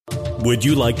Would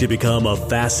you like to become a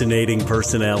fascinating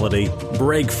personality,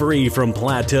 break free from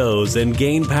plateaus, and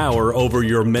gain power over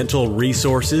your mental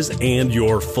resources and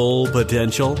your full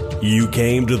potential? You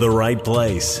came to the right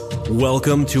place.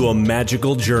 Welcome to a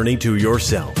magical journey to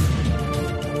yourself.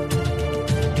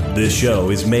 This show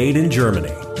is made in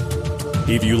Germany.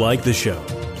 If you like the show,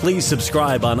 please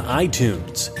subscribe on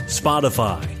iTunes,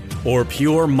 Spotify, or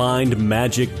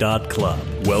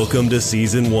puremindmagic.club. Welcome to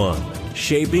Season 1,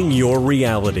 Shaping Your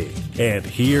Reality. And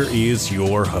here is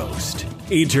your host,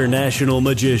 international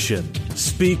magician,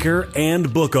 speaker,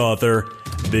 and book author,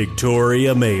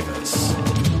 Victoria Mavis.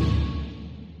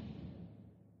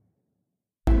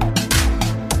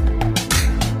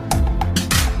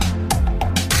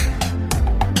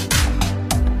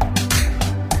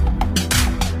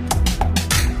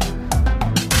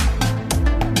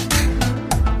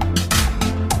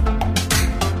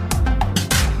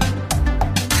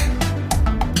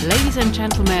 Ladies and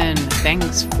gentlemen,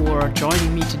 thanks for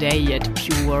joining me today at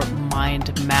Pure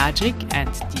Mind Magic and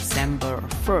December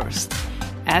 1st.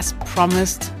 As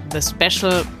promised, the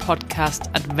special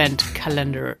podcast advent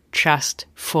calendar just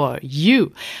for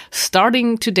you.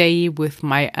 Starting today with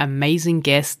my amazing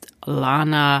guest,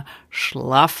 Lana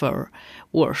Schlafer.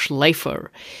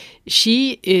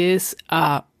 She is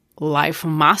a life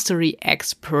mastery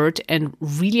expert and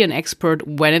really an expert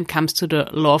when it comes to the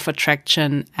law of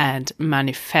attraction and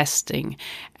manifesting.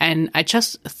 And I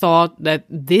just thought that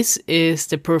this is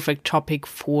the perfect topic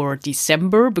for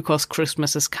December because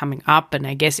Christmas is coming up and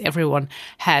I guess everyone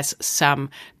has some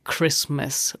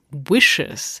Christmas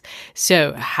wishes.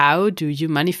 So how do you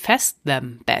manifest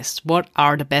them best? What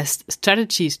are the best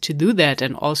strategies to do that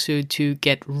and also to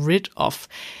get rid of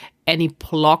any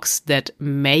blocks that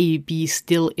may be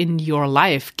still in your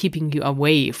life, keeping you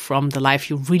away from the life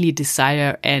you really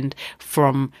desire and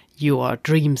from your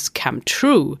dreams come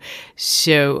true.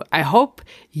 So I hope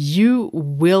you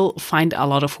will find a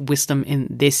lot of wisdom in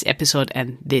this episode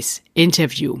and this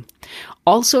interview.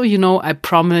 Also, I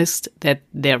promised that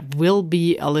there will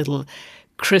be a little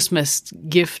Christmas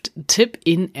gift tip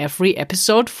in every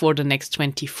episode for the next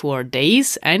 24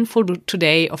 days. And for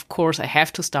today, of course, I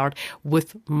have to start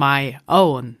with my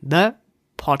own, the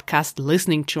podcast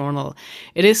listening journal.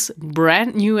 It is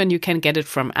brand new and you can get it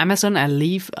from Amazon. I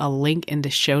leave a link in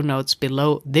the show notes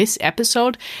below this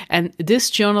episode. And this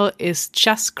journal is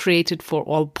just created for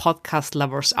all podcast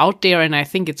lovers out there. And I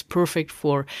think it's perfect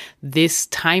for this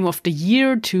time of the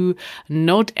year to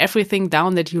note everything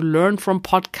down that you learn from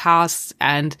podcasts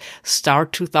and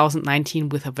start 2019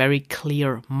 with a very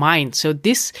clear mind. So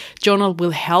this journal will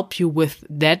help you with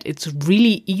that. It's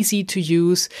really easy to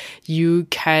use. You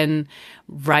can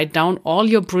write down all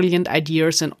your brilliant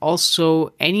ideas and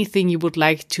also anything you would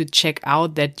like to check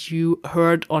out that you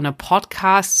heard on a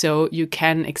podcast, so you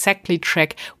can exactly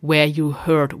track where you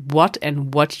heard what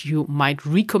and what you might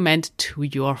recommend to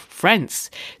your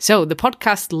friends. So the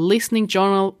podcast listening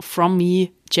journal from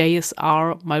me,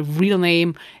 JSR, my real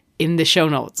name, in the show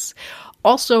notes.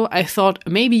 Also, I thought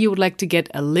maybe you would like to get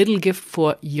a little gift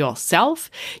for yourself.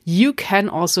 You can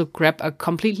also grab a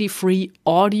completely free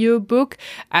audiobook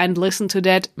and listen to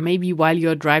that maybe while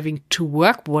you're driving to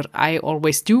work, what I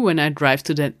always do when I drive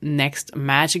to the next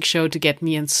magic show to get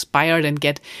me inspired and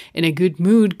get in a good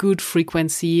mood, good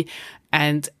frequency.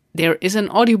 And there is an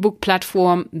audiobook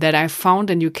platform that I found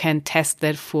and you can test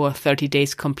that for 30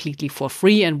 days completely for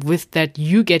free. And with that,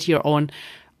 you get your own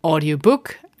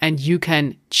audiobook and you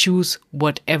can choose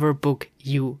whatever book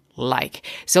you like.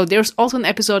 So there's also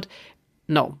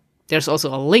there's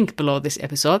also a link below this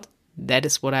episode. That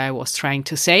is what I was trying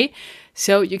to say.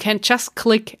 So you can just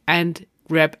click and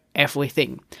grab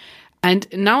everything. And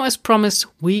now, as promised,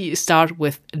 we start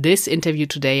with this interview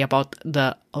today about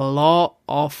the law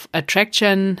of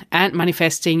attraction and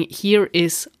manifesting. Here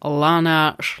is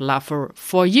Lana Schlafer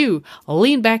for you.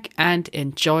 Lean back and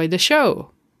enjoy the show.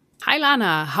 Hi,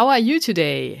 Lana. How are you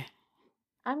today?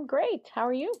 I'm great. How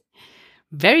are you?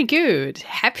 Very good.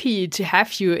 Happy to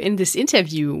have you in this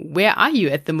interview. Where are you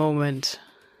at the moment?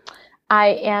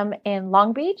 I am in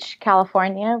Long Beach,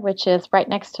 California, which is right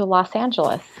next to Los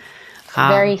Angeles.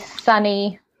 Very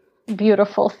sunny,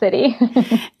 beautiful city.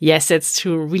 Yes, it's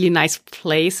a really nice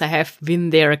place. I have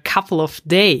been there a couple of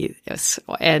days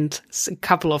and a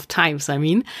couple of times,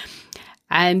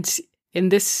 And in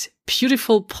this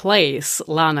beautiful place,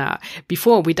 Lana,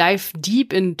 before we dive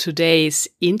deep in today's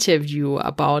interview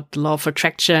about law of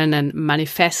attraction and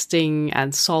manifesting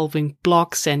and solving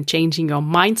blocks and changing your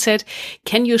mindset,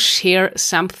 can you share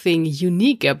something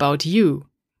unique about you?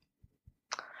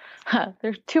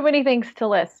 There's too many things to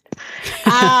list.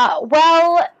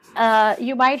 Well,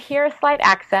 You might hear a slight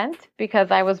accent because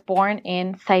I was born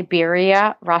in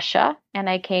Siberia, Russia, and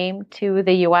I came to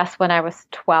the US when I was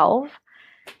 12.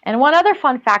 And one other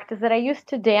fun fact is that I used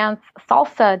to dance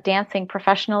salsa dancing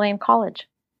professionally in college.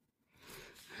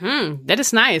 That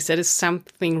is nice. That is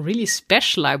something really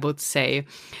special, I would say.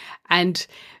 And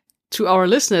to our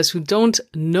listeners who don't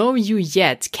know you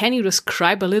yet, can you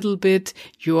describe a little bit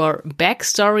your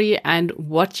backstory and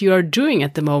what you are doing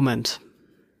at the moment?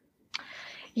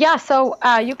 Yeah, so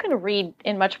you can read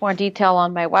in much more detail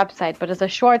on my website, but as a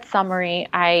short summary,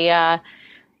 I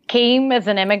came as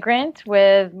an immigrant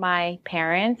with my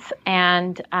parents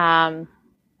and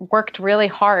worked really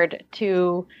hard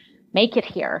to make it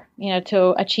here,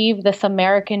 to achieve this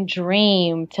American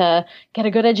dream, to get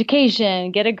a good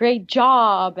education, get a great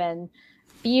job, and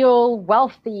feel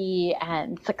wealthy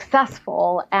and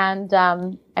successful. And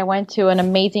I went to an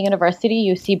amazing university,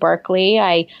 UC Berkeley.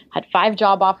 I had 5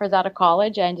 job offers out of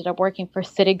college. I ended up working for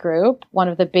Citigroup, one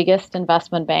of the biggest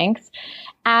investment banks.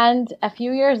 And a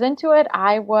few years into it,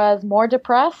 I was more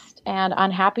depressed and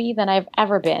unhappy than I've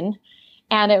ever been.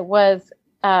 And it was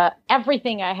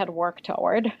everything I had worked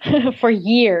toward for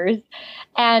years.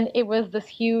 And it was this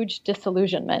huge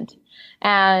disillusionment.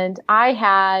 And I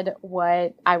had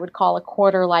what I would call a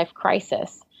quarter life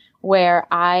crisis, where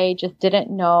I just didn't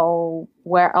know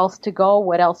where else to go,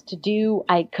 what else to do.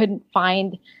 I couldn't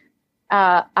find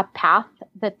a path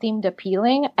that seemed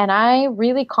appealing. And I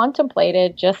really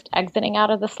contemplated just exiting out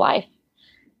of this life.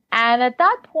 And at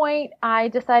that point, I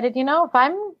decided, if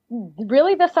I'm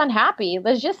really this unhappy,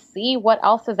 let's just see what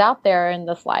else is out there in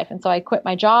this life. And so I quit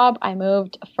my job. I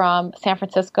moved from San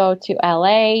Francisco to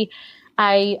LA.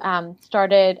 I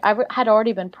had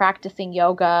already been practicing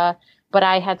yoga, but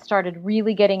I had started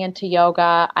really getting into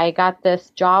yoga. I got this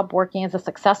job working as a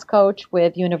success coach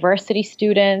with university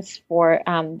students for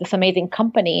this amazing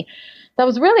company that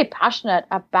was really passionate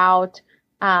about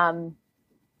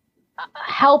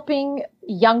helping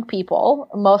young people.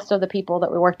 Most of the people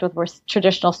that we worked with were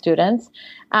traditional students,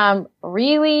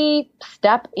 really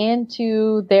step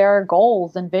into their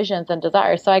goals and visions and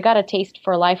desires. So I got a taste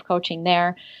for life coaching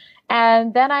there.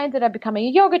 And then I ended up becoming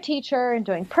a yoga teacher and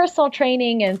doing personal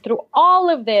training. And through all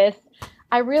of this,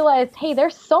 I realized, hey,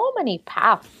 there's so many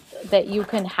paths that you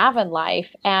can have in life.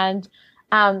 And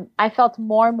I felt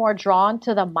more and more drawn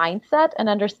to the mindset and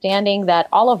understanding that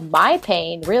all of my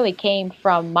pain really came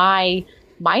from my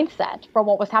mindset, from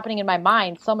what was happening in my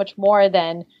mind, so much more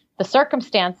than the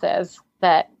circumstances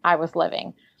that I was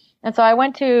living. And so I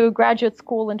went to graduate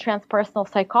school in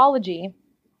transpersonal psychology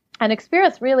and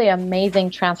experienced really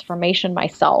amazing transformation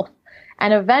myself.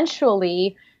 And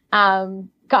eventually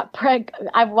got pregnant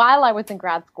while I was in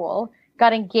grad school,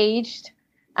 got engaged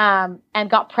and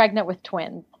got pregnant with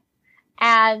twins.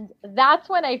 And that's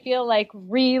when I feel like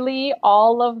really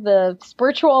all of the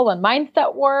spiritual and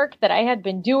mindset work that I had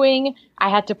been doing,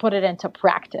 I had to put it into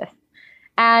practice.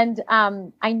 And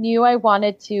I knew I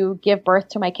wanted to give birth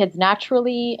to my kids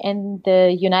naturally. In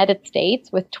the United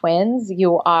States with twins,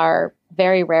 you are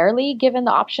very rarely given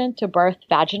the option to birth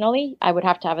vaginally. I would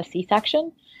have to have a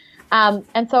C-section.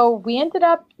 And so we ended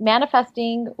up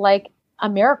manifesting like a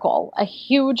miracle, a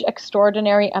huge,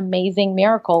 extraordinary, amazing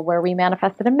miracle where we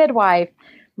manifested a midwife.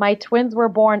 My twins were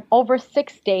born over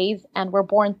 6 days and were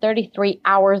born 33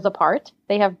 hours apart.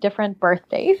 They have different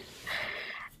birthdays.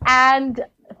 And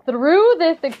through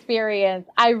this experience,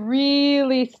 I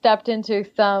really stepped into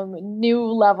some new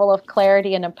level of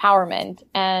clarity and empowerment.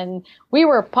 And we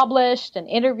were published and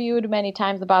interviewed many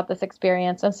times about this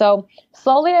experience. And so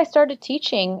slowly I started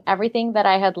teaching everything that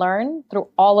I had learned through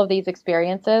all of these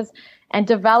experiences and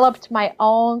developed my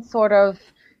own sort of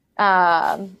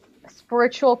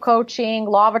spiritual coaching,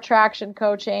 law of attraction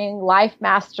coaching, life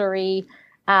mastery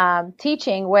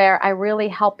teaching, where I really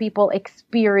help people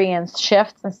experience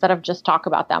shifts instead of just talk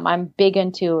about them. I'm big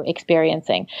into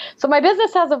experiencing. So my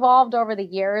business has evolved over the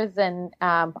years, and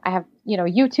I have,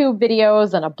 YouTube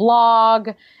videos and a blog,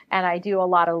 and I do a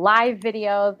lot of live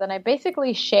videos, and I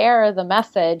basically share the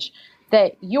message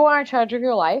that you are in charge of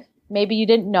your life. Maybe you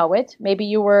didn't know it. Maybe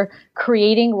you were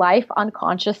creating life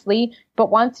unconsciously.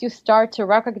 But once you start to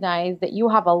recognize that you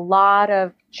have a lot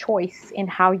of choice in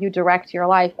how you direct your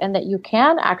life and that you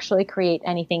can actually create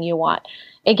anything you want,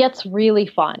 it gets really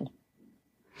fun.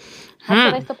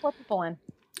 That's what I support people in.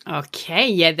 Okay,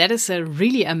 yeah, that is a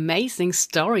really amazing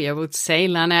story, I would say,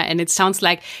 Lana. And it sounds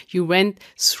like you went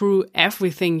through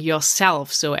everything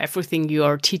yourself. So everything you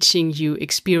are teaching, you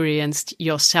experienced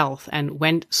yourself and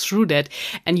went through that.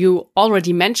 And you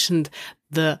already mentioned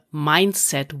the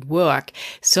mindset work.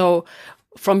 So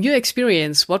From your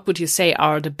experience, what would you say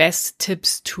are the best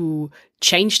tips to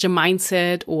change the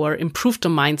mindset or improve the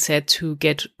mindset to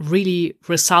get really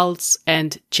results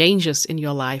and changes in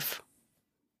your life?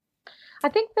 I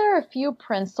think there are a few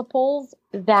principles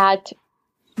that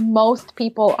most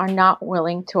people are not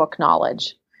willing to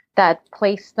acknowledge that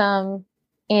place them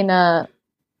in a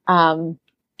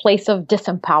place of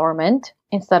disempowerment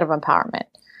instead of empowerment.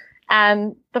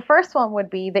 And the first one would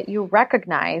be that you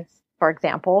recognize, for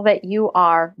example, that you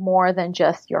are more than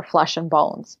just your flesh and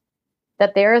bones,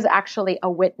 that there is actually a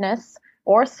witness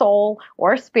or soul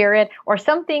or spirit or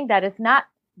something that is not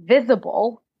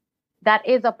visible that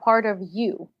is a part of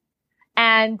you.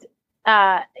 And,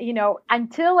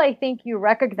 until I think you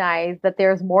recognize that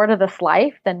there's more to this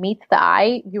life than meets the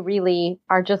eye, you really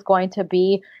are just going to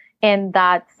be in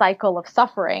that cycle of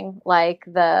suffering, like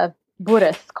the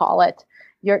Buddhists call it.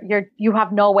 You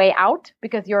have no way out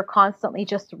because you're constantly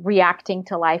just reacting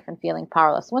to life and feeling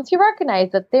powerless. Once you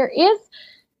recognize that there is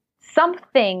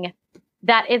something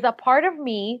that is a part of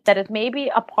me, that is maybe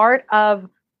a part of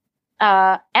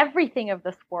everything of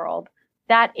this world,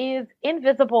 that is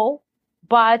invisible,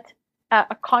 but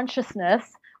a consciousness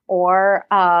or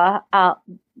an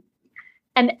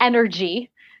energy.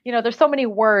 There's so many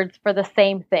words for the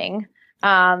same thing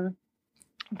that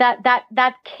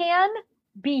can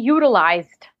be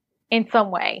utilized in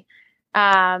some way.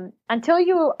 Until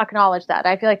you acknowledge that,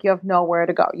 I feel like you have nowhere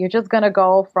to go. You're just going to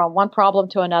go from one problem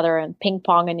to another and ping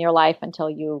pong in your life until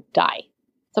you die.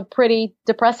 It's a pretty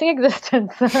depressing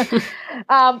existence.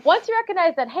 Once you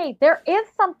recognize that, hey, there is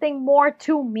something more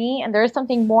to me and there is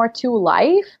something more to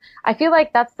life, I feel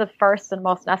like that's the first and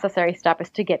most necessary step, is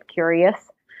to get curious.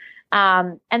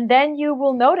 And then you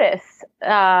will notice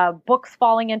books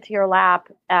falling into your lap,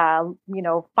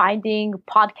 finding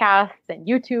podcasts and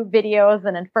YouTube videos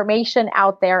and information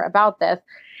out there about this.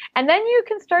 And then you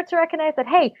can start to recognize that,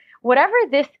 hey, whatever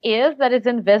this is that is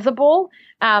invisible,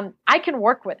 I can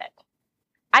work with it.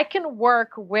 I can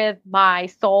work with my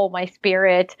soul, my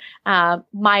spirit,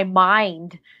 my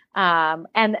mind,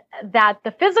 and that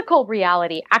the physical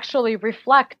reality actually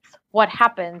reflects what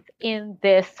happens in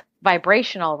this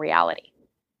vibrational reality.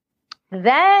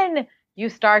 Then you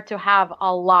start to have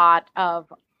a lot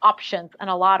of options and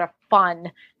a lot of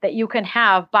fun that you can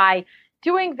have by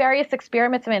doing various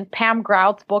experiments. I mean, Pam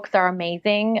Grout's books are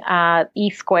amazing, E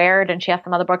Squared, and she has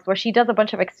some other books where she does a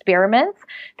bunch of experiments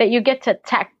that you get to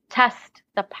test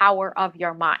the power of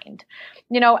your mind,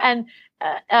 and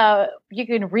you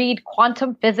can read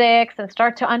quantum physics and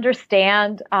start to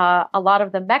understand a lot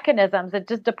of the mechanisms. It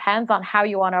just depends on how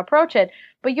you want to approach it.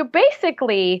 But you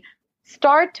basically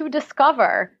start to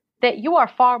discover that you are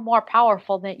far more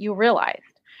powerful than you realized.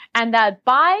 And that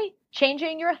by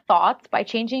changing your thoughts, by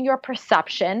changing your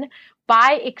perception,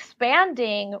 by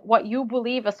expanding what you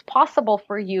believe is possible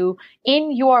for you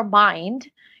in your mind,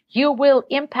 you will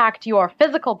impact your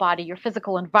physical body, your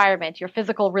physical environment, your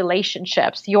physical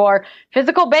relationships, your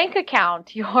physical bank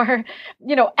account, your,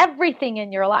 everything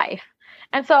in your life.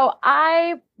 And so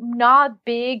I'm not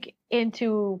big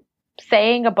into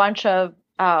saying a bunch of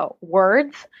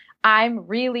words. I'm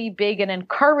really big in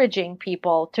encouraging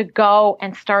people to go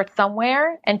and start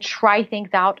somewhere and try things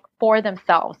out for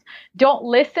themselves. Don't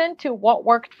listen to what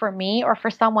worked for me or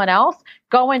for someone else.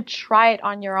 Go and try it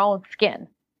on your own skin.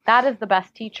 That is the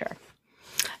best teacher.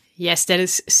 Yes, that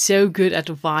is so good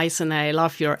advice, and I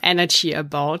love your energy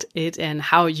about it and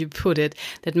how you put it.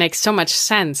 That makes so much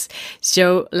sense.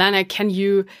 So, Lana, can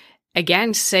you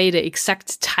again say the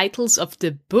exact titles of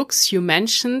the books you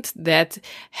mentioned that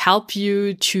help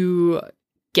you to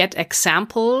get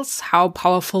examples how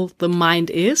powerful the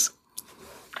mind is?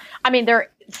 I mean, there are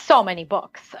so many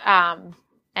books,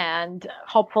 and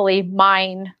hopefully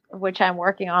mine, which I'm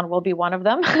working on, will be one of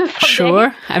them.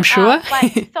 Sure, I'm sure.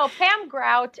 So Pam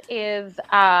Grout is,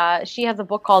 she has a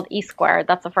book called E Squared.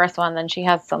 That's the first one. Then she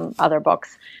has some other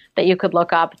books that you could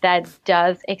look up that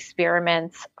does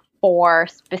experiments for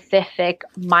specific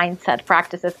mindset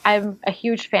practices. I'm a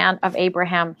huge fan of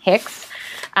Abraham Hicks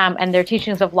and their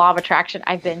teachings of law of attraction.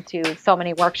 I've been to so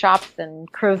many workshops and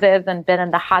cruises and been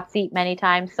in the hot seat many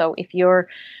times. So if you're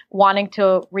wanting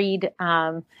to read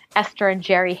Esther and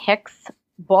Jerry Hicks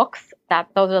books,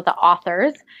 those are the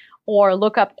authors, or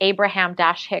look up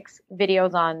Abraham-Hicks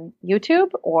videos on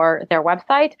YouTube or their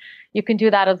website, you can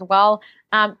do that as well.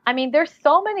 I mean, there's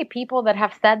so many people that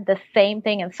have said the same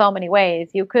thing in so many ways.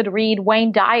 You could read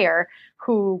Wayne Dyer,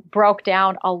 who broke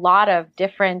down a lot of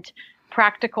different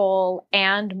practical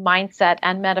and mindset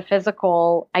and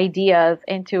metaphysical ideas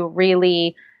into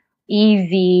really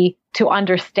easy to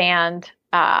understand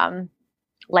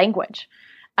language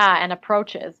and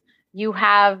approaches. You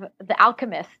have The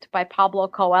Alchemist by Pablo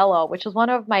Coelho, which is one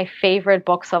of my favorite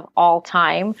books of all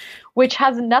time, which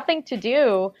has nothing to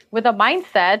do with a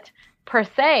mindset per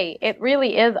se. It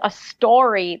really is a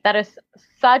story that is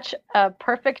such a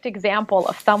perfect example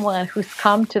of someone who's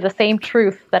come to the same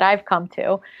truth that I've come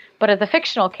to, but as a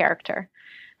fictional character.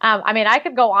 I mean, I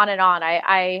could go on and on.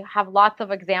 I have lots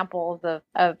of examples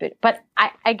of it, but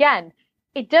again,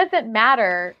 it doesn't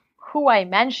matter who I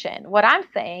mention. What I'm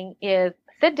saying is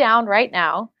sit down right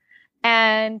now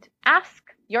and ask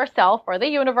yourself or the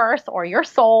universe or your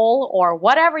soul or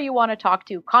whatever you want to talk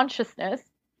to, consciousness,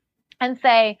 and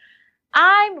say,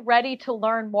 I'm ready to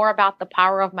learn more about the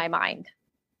power of my mind.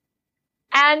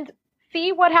 And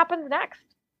see what happens next.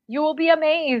 You will be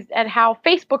amazed at how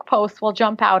Facebook posts will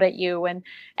jump out at you, and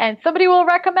somebody will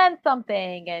recommend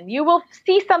something, and you will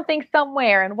see something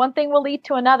somewhere, and one thing will lead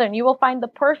to another, and you will find the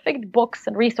perfect books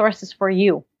and resources for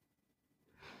you.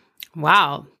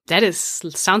 Wow,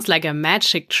 sounds like a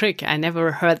magic trick. I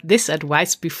never heard this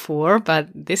advice before, but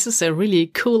this is a really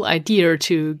cool idea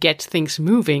to get things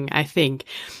moving, I think.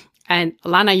 And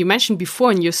Lana, you mentioned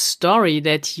before in your story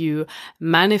that you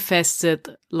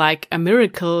manifested like a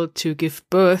miracle to give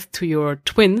birth to your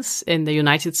twins in the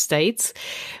United States.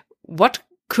 What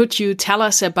could you tell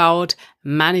us about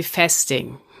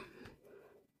manifesting?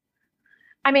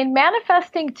 I mean,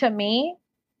 manifesting to me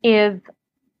is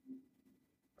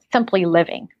simply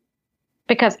living,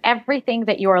 because everything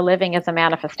that you are living is a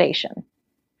manifestation.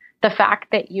 The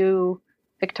fact that you,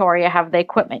 Victoria, have the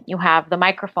equipment, you have the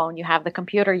microphone, you have the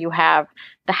computer, you have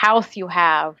the house, you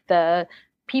have the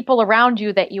people around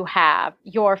you that you have,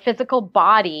 your physical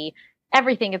body,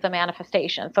 everything is a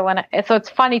manifestation. So it's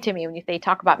funny to me when they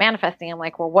talk about manifesting, I'm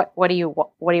like, well, what do you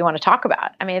want to talk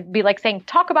about? I mean, it'd be like saying,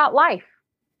 talk about life.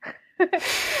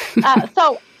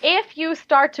 So if you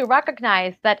start to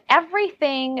recognize that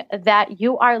everything that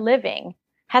you are living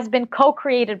has been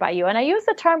co-created by you, and I use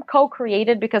the term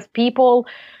co-created because people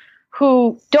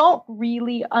who don't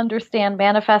really understand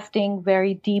manifesting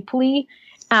very deeply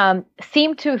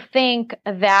seem to think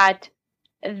that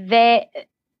they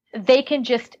can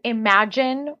just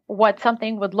imagine what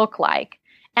something would look like.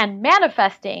 And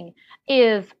manifesting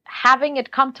is having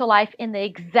it come to life in the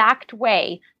exact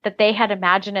way that they had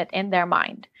imagined it in their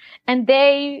mind. And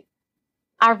they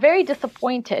are very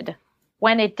disappointed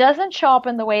when it doesn't show up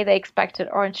in the way they expected,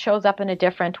 or it shows up in a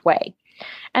different way.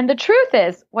 And the truth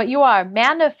is, what you are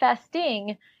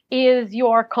manifesting is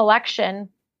your collection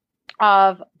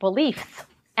of beliefs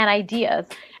and ideas.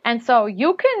 And so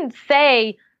you can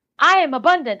say, I am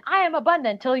abundant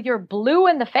till you're blue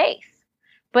in the face.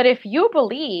 But if you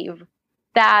believe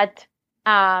that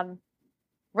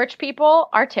rich people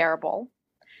are terrible,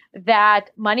 that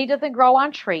money doesn't grow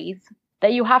on trees,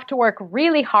 that you have to work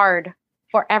really hard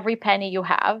for every penny you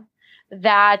have,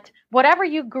 that whatever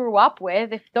you grew up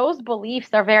with, if those beliefs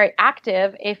are very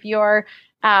active, if your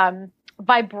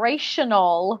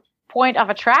vibrational point of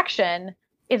attraction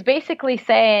is basically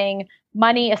saying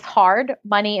money is hard,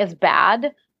 money is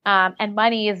bad, and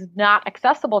money is not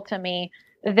accessible to me,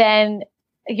 then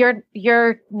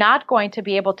you're not going to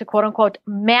be able to, quote unquote,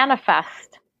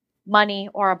 manifest money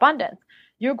or abundance.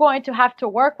 You're going to have to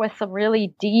work with some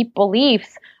really deep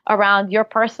beliefs around your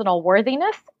personal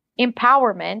worthiness,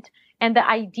 empowerment, and the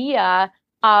idea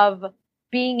of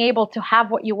being able to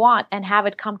have what you want and have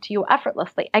it come to you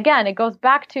effortlessly. Again, it goes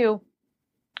back to,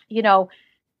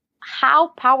 how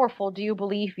powerful do you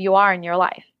believe you are in your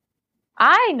life?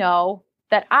 I know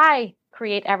that I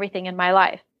create everything in my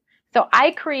life. So I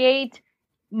create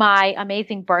my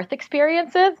amazing birth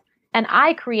experiences, and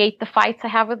I create the fights I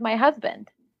have with my husband.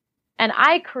 And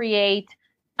I create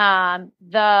for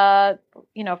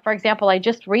example, I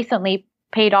just recently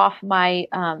paid off my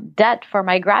debt for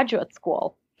my graduate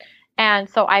school. And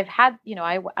so I've had,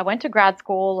 I went to grad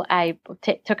school, I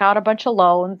took out a bunch of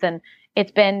loans, and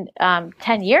it's been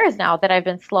 10 years now that I've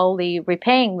been slowly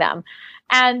repaying them.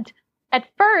 And at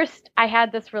first I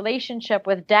had this relationship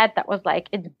with debt that was like,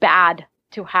 it's bad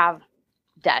to have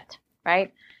debt,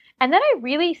 right? And then I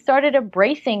really started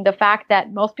embracing the fact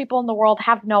that most people in the world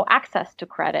have no access to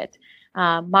credit.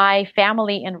 My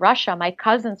family in Russia, my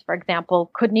cousins, for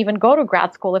example, couldn't even go to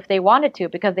grad school if they wanted to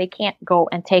because they can't go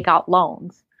and take out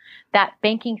loans. That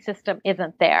banking system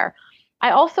isn't there.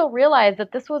 I also realized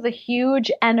that this was a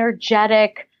huge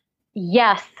energetic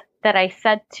yes that I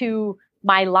said to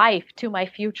my life, to my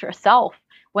future self,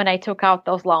 when I took out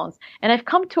those loans. And I've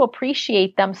come to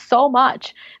appreciate them so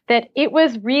much that it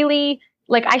was really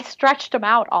like I stretched them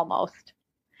out almost.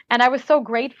 And I was so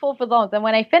grateful for those. And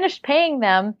when I finished paying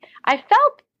them, I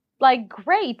felt like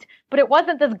great, but it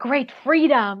wasn't this great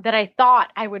freedom that I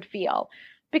thought I would feel.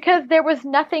 because there was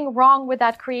nothing wrong with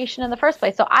that creation in the first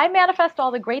place. So I manifest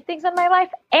all the great things in my life,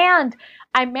 and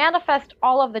I manifest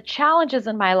all of the challenges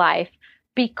in my life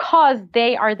because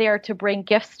they are there to bring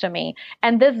gifts to me.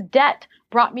 And this debt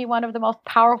brought me one of the most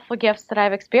powerful gifts that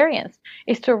I've experienced,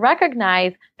 is to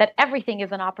recognize that everything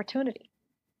is an opportunity.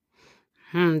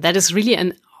 That is really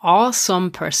an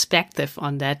awesome perspective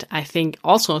on that. I think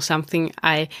also something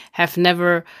I have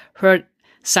never heard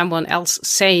someone else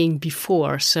saying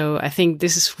before. So I think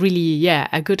this is really,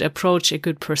 a good approach, a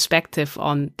good perspective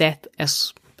on death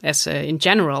as in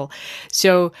general.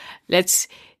 So let's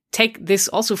take this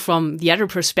also from the other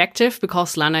perspective,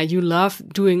 because Lana, you love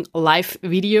doing live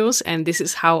videos, and this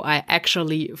is how I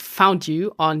actually found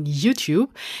you on YouTube.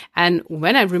 And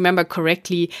when I remember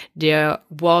correctly, there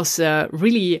was a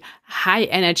really high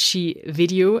energy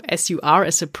video, as you are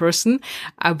as a person,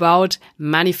 about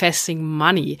manifesting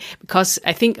money, because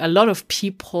I think a lot of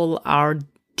people are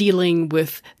dealing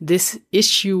with these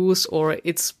issues, or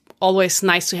it's always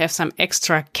nice to have some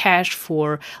extra cash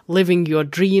for living your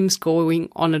dreams, going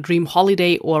on a dream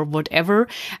holiday or whatever.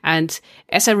 And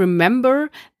as I remember,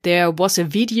 there was a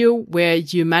video where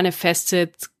you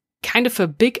manifested kind of a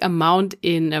big amount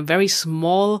in a very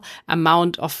small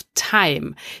amount of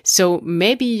time. So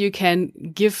maybe you can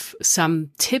give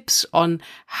some tips on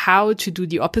how to do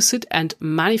the opposite and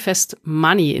manifest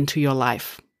money into your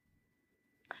life.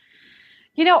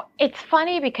 You know, it's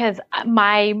funny because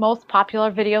my most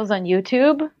popular videos on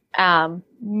YouTube,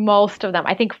 most of them,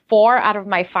 I think 4 out of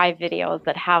my 5 videos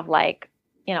that have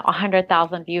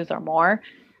 100,000 views or more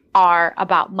are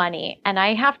about money. And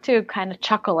I have to kind of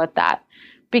chuckle at that,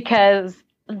 because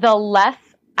the less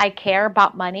I care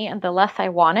about money and the less I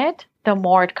want it, the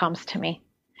more it comes to me.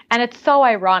 And it's so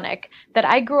ironic that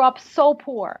I grew up so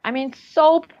poor. I mean,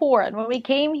 so poor. And when we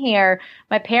came here,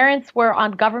 my parents were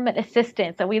on government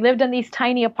assistance, and we lived in these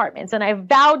tiny apartments. And I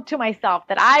vowed to myself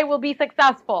that I will be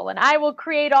successful and I will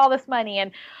create all this money.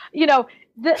 And,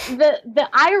 the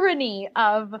irony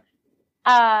of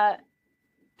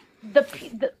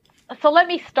so let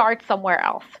me start somewhere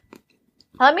else.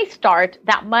 Let me start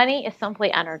that money is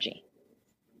simply energy.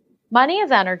 Money is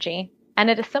energy, and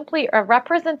it is simply a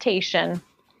representation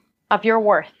of your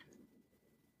worth.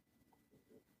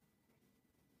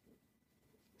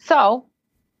 So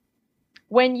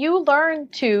when you learn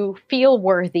to feel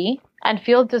worthy and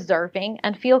feel deserving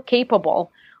and feel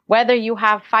capable, whether you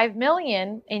have 5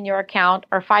 million in your account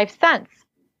or 5 cents,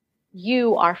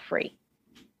 you are free.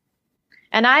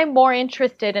 And I'm more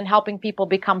interested in helping people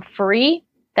become free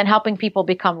than helping people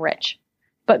become rich.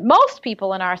 But most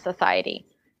people in our society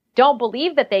don't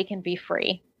believe that they can be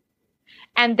free.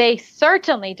 And they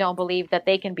certainly don't believe that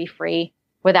they can be free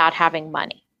without having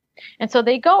money. And so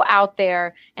they go out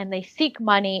there and they seek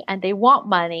money and they want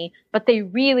money, but they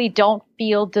really don't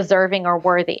feel deserving or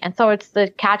worthy. And so it's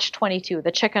the catch-22,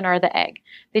 the chicken or the egg.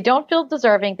 They don't feel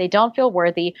deserving. They don't feel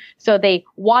worthy. So they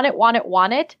want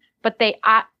it, but they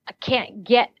can't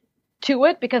get to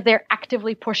it because they're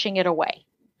actively pushing it away.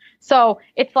 So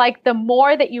it's like the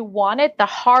more that you want it, the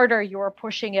harder you're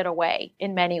pushing it away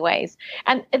in many ways.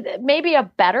 And maybe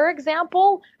a better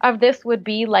example of this would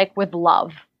be like with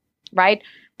love, right?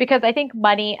 Because I think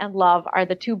money and love are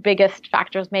the 2 biggest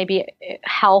factors, maybe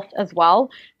health as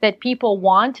well, that people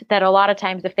want, that a lot of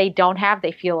times if they don't have,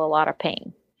 they feel a lot of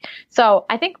pain. So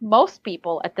I think most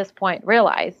people at this point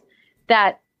realize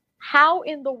that how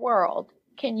in the world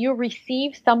can you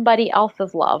receive somebody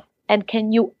else's love? And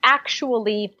can you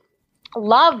actually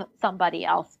love somebody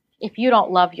else if you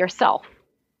don't love yourself,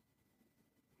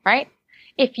 right?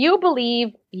 If you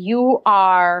believe you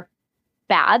are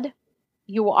bad,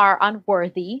 you are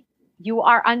unworthy, you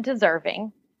are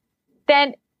undeserving,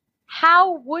 then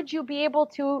how would you be able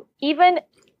to even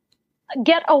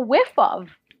get a whiff of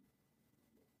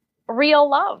real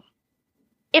love?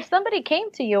 If somebody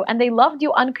came to you and they loved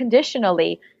you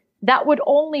unconditionally, that would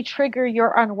only trigger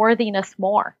your unworthiness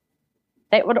more.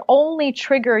 That would only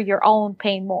trigger your own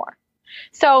pain more.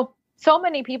 So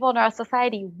many people in our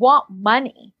society want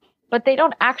money, but they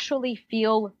don't actually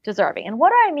feel deserving. And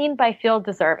what do I mean by feel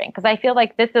deserving? Because I feel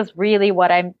like this is really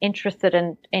what I'm interested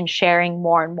in sharing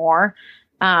more and more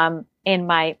in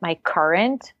my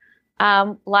current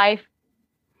life,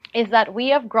 is that we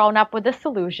have grown up with this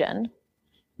illusion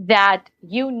that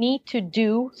you need to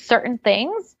do certain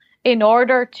things in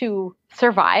order to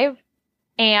survive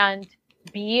and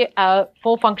be a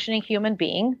full functioning human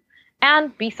being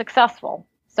and be successful.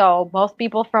 So most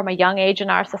people from a young age in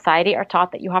our society are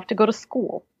taught that you have to go to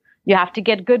school. You have to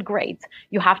get good grades.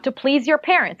 You have to please your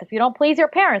parents. If you don't please your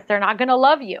parents, they're not going to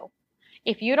love you.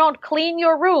 If you don't clean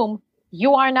your room,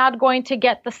 you are not going to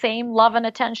get the same love and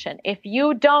attention. If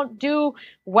you don't do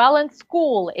well in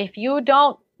school, if you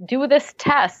don't do this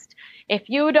test, if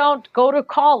you don't go to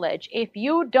college, if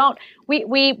you don't,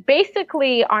 we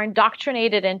basically are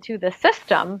indoctrinated into the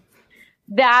system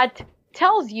that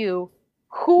tells you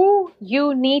who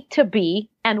you need to be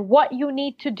and what you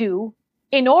need to do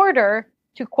in order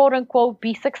to quote unquote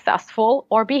be successful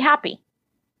or be happy.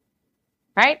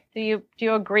 Right? Do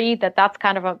you agree that that's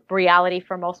kind of a reality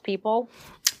for most people?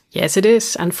 Yes, it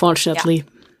is, unfortunately.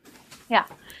 Yeah.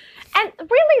 And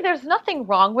really, there's nothing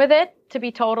wrong with it, to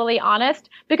be totally honest,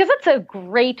 because it's a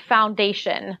great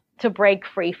foundation to break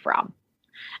free from.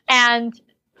 And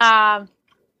I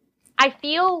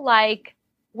feel like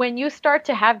when you start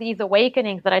to have these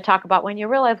awakenings that I talk about, when you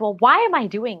realize, well, why am I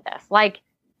doing this? Like,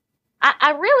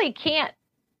 I really can't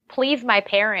please my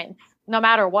parents no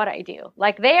matter what I do.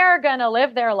 Like, they are going to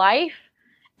live their life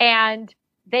and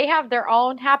they have their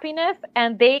own happiness,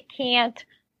 and they can't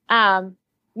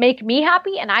make me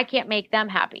happy and I can't make them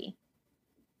happy.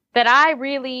 That I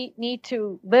really need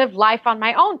to live life on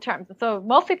my own terms. And so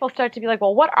most people start to be like,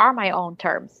 well, what are my own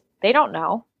terms? They don't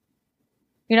know.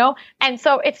 You know? And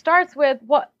so it starts with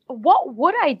what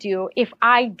would I do if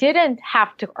I didn't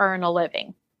have to earn a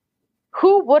living?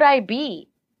 Who would I be?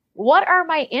 What are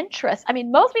my interests? I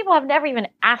mean, most people have never even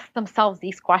asked themselves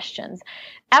these questions.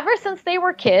 Ever since they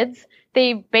were kids,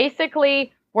 they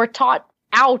basically were taught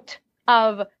out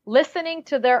of listening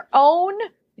to their own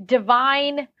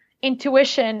divine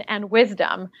intuition and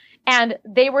wisdom. And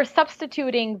they were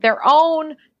substituting their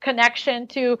own connection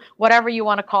to whatever you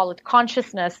want to call it,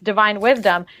 consciousness, divine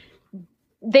wisdom.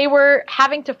 They were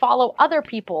having to follow other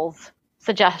people's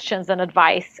suggestions and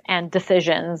advice and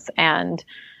decisions and,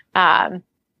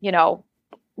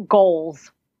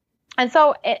 goals. And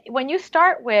so when you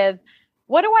start with,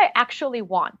 what do I actually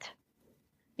want?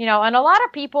 And a lot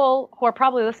of people who are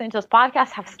probably listening to this podcast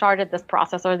have started this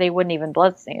process, or they wouldn't even be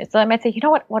listening. So I might say,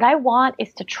 what I want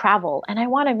is to travel, and I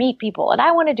want to meet people, and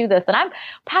I want to do this, and I'm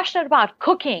passionate about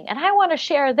cooking, and I want to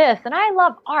share this, and I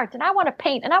love art, and I want to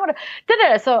paint, and I want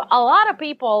to, So a lot of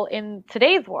people in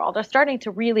today's world are starting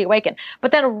to really awaken.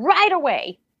 But then right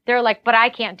away, they're like, but I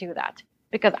can't do that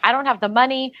because I don't have the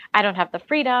money, I don't have the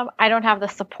freedom, I don't have the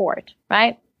support,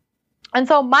 right? And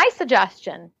so my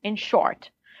suggestion, in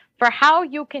short, for how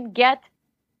you can get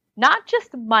not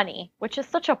just money, which is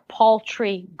such a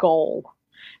paltry goal,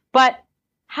 but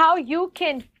how you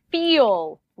can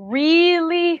feel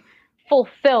really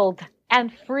fulfilled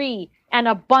and free and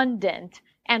abundant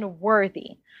and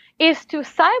worthy, is to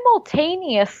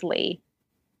simultaneously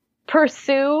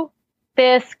pursue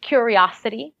this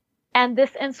curiosity and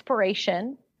this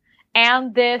inspiration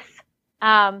and this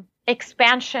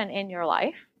expansion in your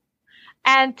life,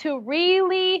 and to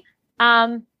really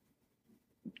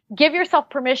give yourself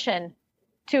permission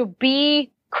to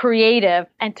be creative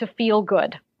and to feel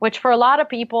good, which for a lot of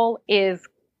people is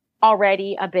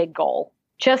already a big goal.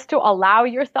 Just to allow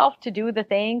yourself to do the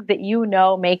things that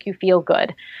make you feel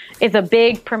good is a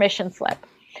big permission slip.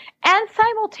 And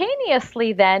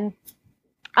simultaneously then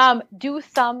do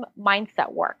some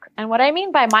mindset work. And what I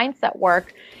mean by mindset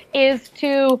work is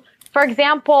to, for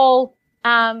example,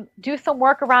 do some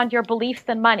work around your beliefs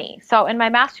in money. So in my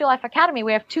Master Your Life Academy,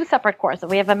 we have two separate courses.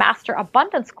 We have a Master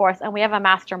Abundance course and we have a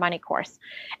Master Money course.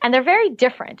 And they're very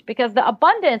different because the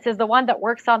abundance is the one that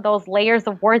works on those layers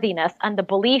of worthiness and the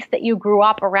beliefs that you grew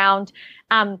up around,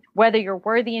 whether you're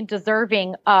worthy and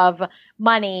deserving of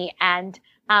money, and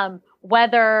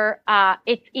whether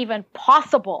it's even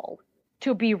possible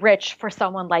to be rich for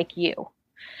someone like you.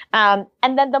 And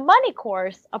then the Money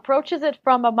course approaches it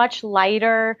from a much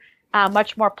lighter,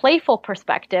 much more playful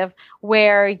perspective,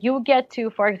 where you get to,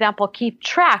 for example, keep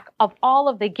track of all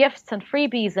of the gifts and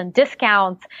freebies and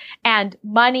discounts and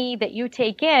money that you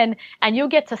take in, and you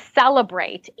get to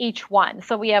celebrate each one.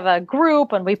 So we have a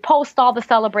group and we post all the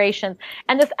celebrations,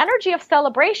 and this energy of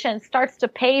celebration starts to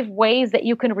pave ways that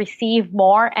you can receive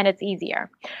more, and it's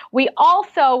easier. We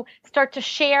also start to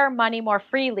share money more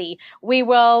freely. We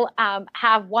will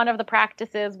have one of the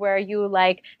practices where you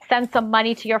send some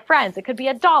money to your friends. It could be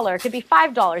 $1. It could be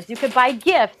 $5. You could buy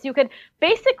gifts. You could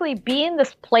basically be in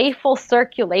this playful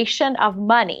circulation of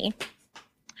money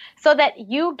so that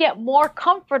you get more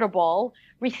comfortable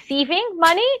receiving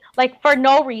money, for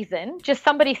no reason, just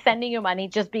somebody sending you money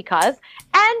just because,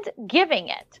 and giving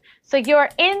it. So you're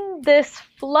in this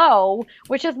flow,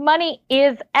 which is money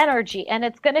is energy, and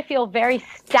it's going to feel very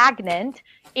stagnant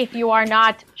if you are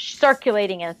not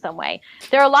circulating in some way.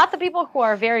 There are lots of people who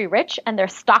are very rich and they're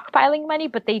stockpiling money,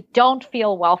 but they don't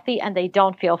feel wealthy and they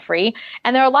don't feel free.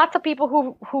 And there are lots of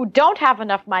people who don't have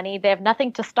enough money. They have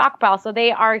nothing to stockpile. So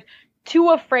they are too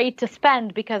afraid to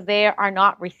spend because they are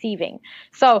not receiving.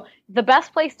 So the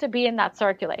best place to be in that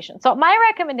circulation. So my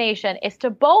recommendation is to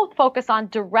both focus on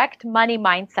direct money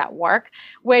mindset work,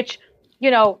 which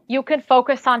you can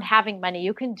focus on having money.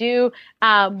 You can do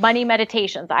money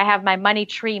meditations. I have my money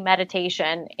tree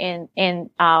meditation in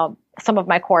some of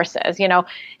my courses.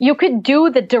 You could do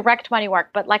the direct money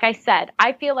work, but like I said,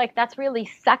 I feel like that's really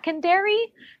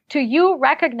secondary to you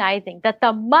recognizing that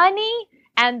the money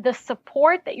and the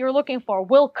support that you're looking for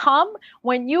will come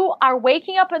when you are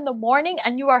waking up in the morning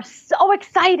and you are so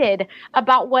excited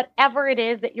about whatever it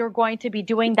is that you're going to be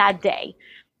doing that day.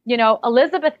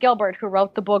 Elizabeth Gilbert, who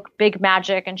wrote the book Big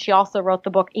Magic, and she also wrote the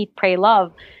book Eat, Pray,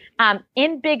 Love.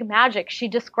 In Big Magic, she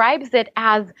describes it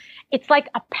as it's like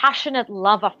a passionate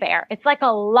love affair. It's like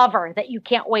a lover that you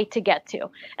can't wait to get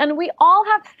to. And we all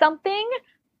have something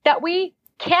that we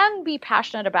can be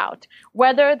passionate about,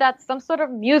 whether that's some sort of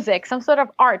music, some sort of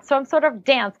art, some sort of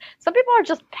dance. Some people are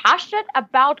just passionate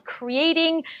about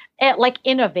creating like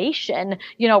innovation,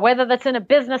 whether that's in a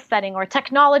business setting or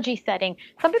technology setting.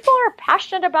 Some people are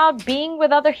passionate about being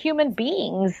with other human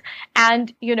beings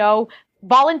and,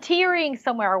 volunteering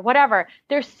somewhere or whatever.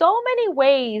 There's so many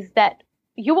ways that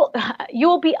you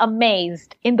will be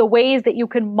amazed in the ways that you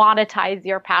can monetize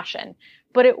your passion,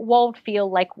 but it won't feel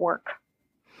like work.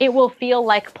 It will feel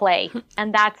like play,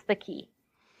 and that's the key.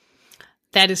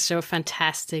 That is so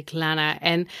fantastic, Lana.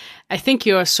 And I think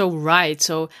you're so right.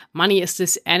 So money is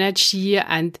this energy,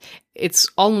 and it's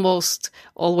almost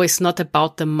always not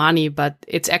about the money, but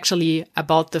it's actually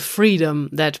about the freedom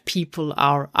that people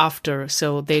are after.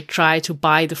 So they try to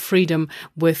buy the freedom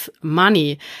with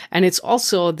money. And it's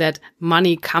also that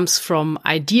money comes from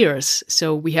ideas.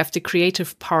 So we have the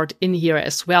creative part in here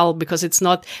as well, because it's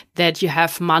not that you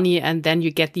have money and then you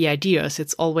get the ideas.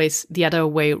 It's always the other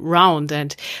way around.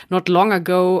 And not long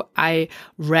ago, I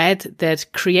read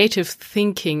that creative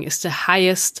thinking is the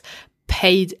highest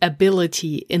paid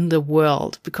ability in the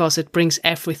world because it brings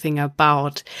everything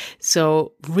about.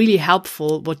 So really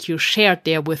helpful what you shared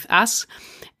there with us.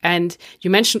 And you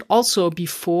mentioned also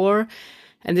before,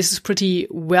 and this is pretty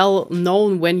well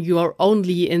known, when you are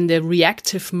only in the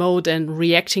reactive mode and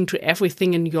reacting to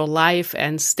everything in your life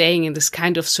and staying in this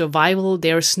kind of survival,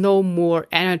 there's no more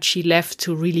energy left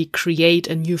to really create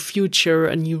a new future,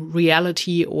 a new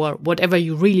reality, or whatever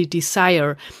you really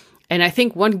desire. And I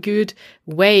think one good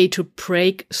way to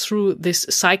break through this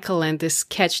cycle and this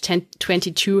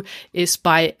catch-22 is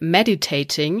by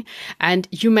meditating. And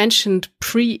you mentioned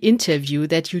pre-interview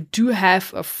that you do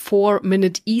have a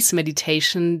 4-minute ease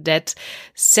meditation that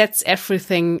sets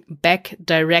everything back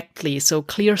directly, so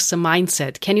clears the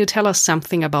mindset. Can you tell us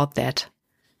something about that?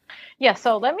 Yeah,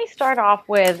 so let me start off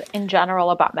with in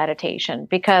general about meditation,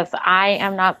 because I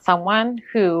am not someone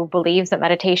who believes that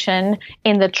meditation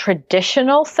in the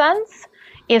traditional sense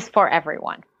is for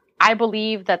everyone. I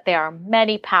believe that there are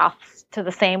many paths to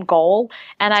the same goal,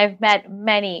 and I've met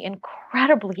many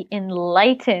incredibly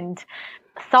enlightened,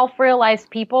 self-realized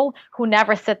people who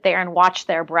never sit there and watch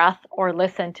their breath or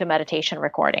listen to meditation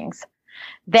recordings.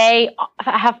 They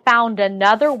have found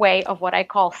another way of what I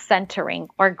call centering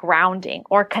or grounding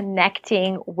or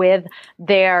connecting with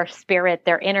their spirit,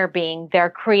 their inner being,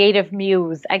 their creative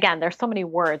muse. Again, there's so many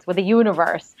words, with the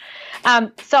universe.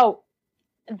 So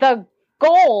the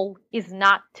goal is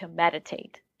not to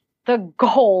meditate. The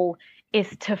goal is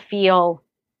to feel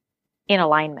in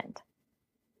alignment.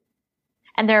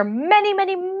 And there are many,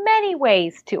 many, many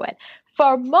ways to it.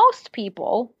 For most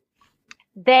people,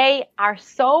 they are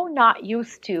so not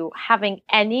used to having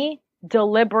any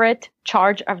deliberate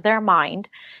charge of their mind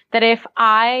that if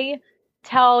I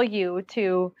tell you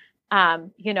to,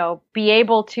 be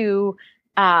able to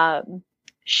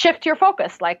shift your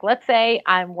focus, like let's say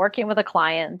I'm working with a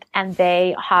client and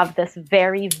they have this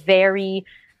very, very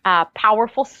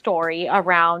powerful story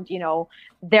around,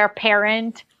 their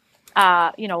parent,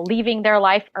 leaving their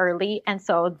life early. And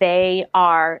so they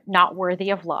are not worthy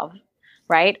of love.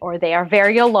 Right? Or they are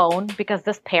very alone because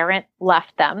this parent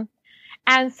left them.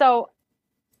 And so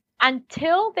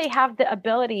until they have the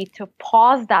ability to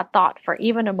pause that thought for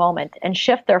even a moment and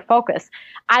shift their focus,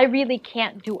 I really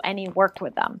can't do any work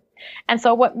with them. And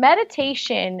so what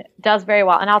meditation does very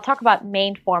well, and I'll talk about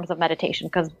main forms of meditation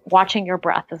because watching your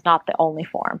breath is not the only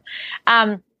form.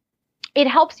 It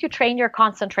helps you train your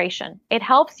concentration. It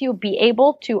helps you be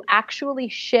able to actually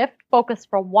shift focus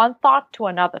from one thought to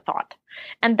another thought.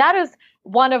 And that is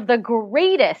one of the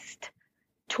greatest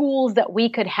tools that we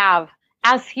could have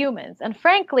as humans. And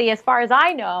frankly, as far as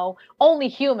I know, only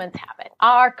humans have it.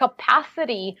 Our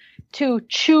capacity to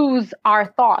choose our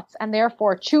thoughts and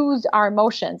therefore choose our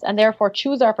emotions and therefore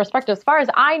choose our perspectives. As far as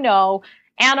I know,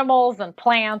 Animals and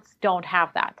plants don't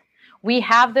have that. We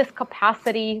have this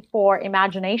capacity for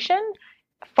imagination,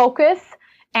 focus,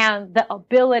 and the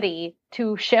ability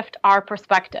to shift our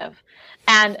perspective.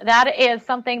 And that is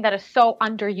something that is so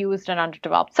underused and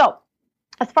underdeveloped. So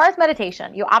as far as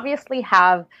meditation, you obviously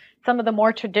have some of the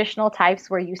more traditional types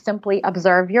where you simply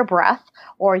observe your breath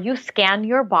or you scan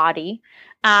your body.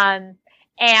 And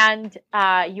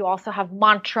you also have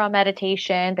mantra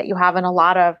meditation that you have in a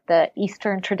lot of the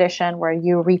Eastern tradition where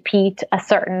you repeat a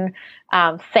certain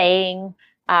saying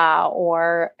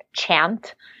or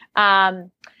chant.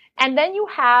 And then you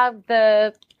have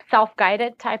the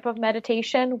self-guided type of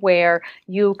meditation where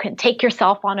you can take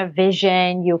yourself on a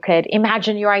vision. You could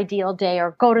imagine your ideal day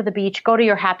or go to the beach, go to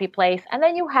your happy place. And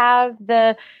then you have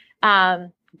the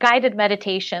guided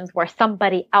meditations where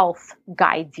somebody else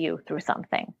guides you through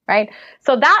something, right?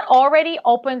 So that already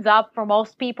opens up for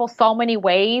most people so many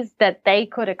ways that they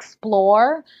could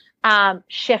explore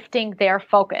shifting their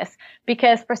focus.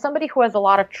 Because for somebody who has a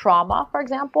lot of trauma, for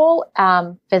example,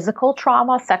 physical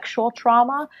trauma, sexual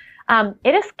trauma,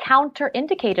 it is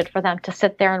counterindicated for them to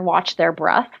sit there and watch their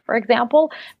breath, for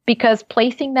example, because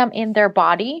placing them in their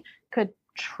body could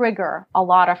trigger a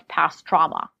lot of past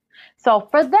trauma. So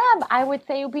for them, I would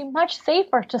say it would be much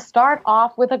safer to start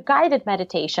off with a guided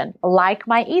meditation, like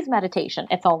my ease meditation.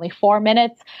 It's only 4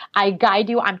 minutes. I guide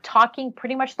you. I'm talking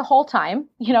pretty much the whole time,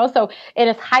 so it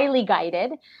is highly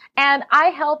guided. And I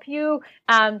help you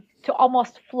to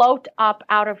almost float up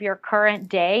out of your current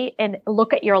day and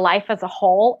look at your life as a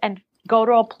whole and go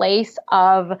to a place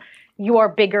of you are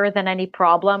bigger than any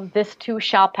problem. This too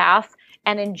shall pass.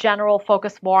 And in general,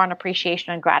 focus more on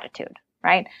appreciation and gratitude.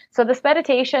 Right? So this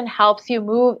meditation helps you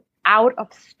move out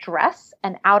of stress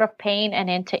and out of pain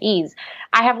and into ease.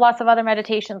 I have lots of other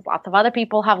meditations. Lots of other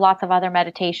people have lots of other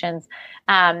meditations.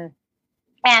 And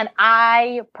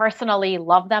I personally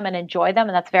love them and enjoy them.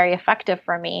 And that's very effective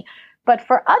for me. But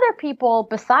for other people,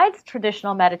 besides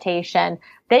traditional meditation,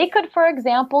 they could, for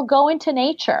example, go into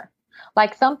nature.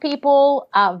 Like some people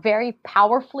very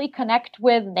powerfully connect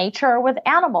with nature or with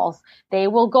animals. They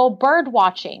will go bird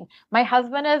watching. My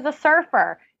husband is a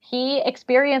surfer. He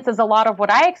experiences a lot of what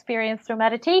I experience through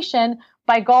meditation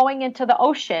by going into the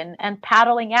ocean and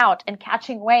paddling out and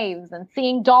catching waves and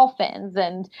seeing dolphins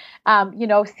and,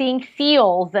 seeing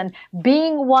seals and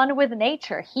being one with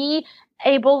nature. He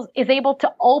is able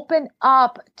to open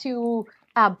up to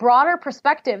a broader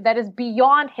perspective that is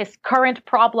beyond his current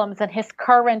problems and his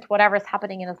current whatever's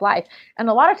happening in his life. And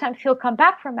a lot of times he'll come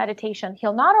back from meditation.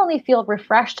 He'll not only feel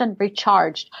refreshed and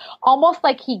recharged, almost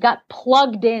like he got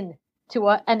plugged in to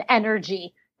an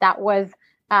energy that was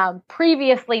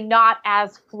previously not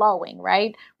as flowing,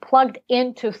 right? Plugged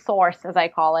into source, as I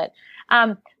call it.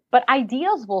 But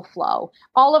ideas will flow.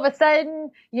 All of a sudden,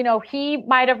 he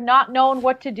might have not known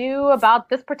what to do about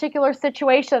this particular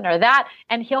situation or that,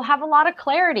 and he'll have a lot of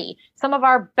clarity. Some of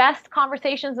our best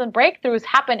conversations and breakthroughs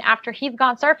happen after he's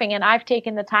gone surfing and I've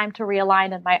taken the time to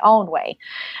realign in my own way.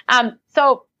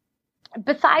 So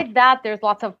besides that, there's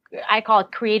lots of, I call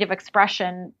it creative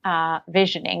expression,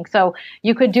 visioning. So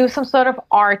you could do some sort of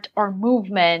art or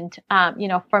movement.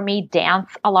 For me, dance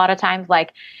a lot of times.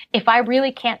 Like if I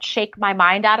really can't shake my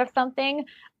mind out of something,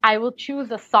 I will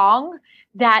choose a song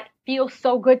that feels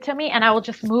so good to me and I will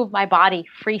just move my body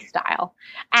freestyle.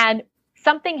 And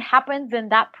something happens in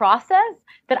that process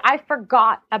that I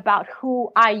forgot about who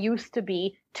I used to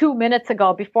be 2 minutes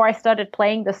ago before I started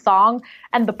playing the song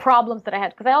and the problems that I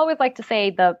had. Because I always like to say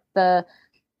the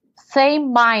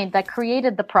same mind that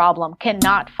created the problem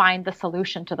cannot find the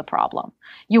solution to the problem.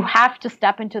 You have to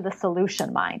step into the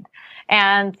solution mind.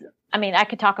 And I mean, I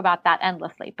could talk about that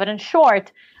endlessly. But in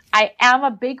short, I am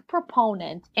a big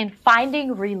proponent in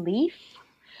finding relief,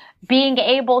 being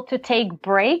able to take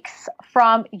breaks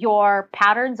from your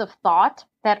patterns of thought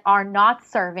that are not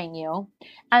serving you,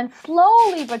 and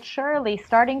slowly but surely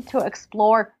starting to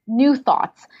explore new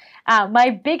thoughts. My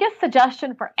biggest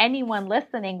suggestion for anyone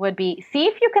listening would be, see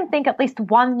if you can think at least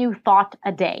one new thought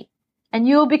a day. And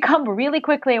you'll become really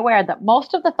quickly aware that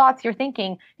most of the thoughts you're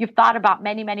thinking, you've thought about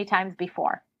many, many times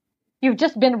before. You've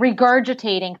just been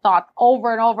regurgitating thoughts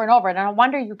over and over and over. And no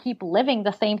wonder you keep living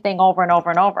the same thing over and over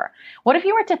and over. What if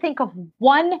you were to think of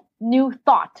one new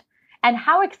thought? And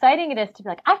how exciting it is to be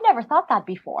like, I've never thought that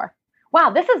before.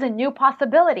 Wow, this is a new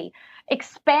possibility.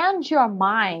 Expand your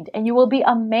mind and you will be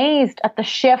amazed at the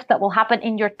shift that will happen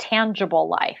in your tangible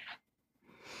life.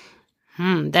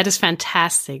 That is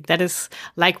fantastic. That is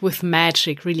like with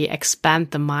magic, really expand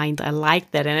the mind. I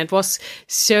like that. And it was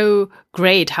so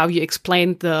great how you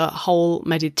explained the whole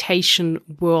meditation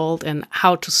world and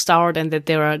how to start, and that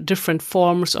there are different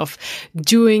forms of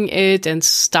doing it, and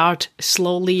start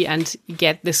slowly and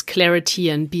get this clarity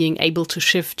and being able to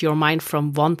shift your mind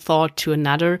from one thought to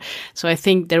another. So I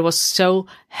think that was so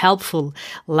helpful,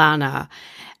 Lana.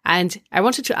 And I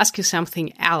wanted to ask you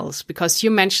something else, because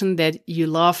you mentioned that you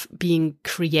love being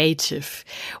creative.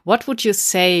 What would you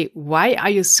say, why are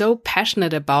you so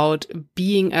passionate about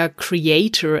being a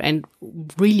creator and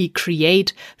really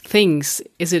create things?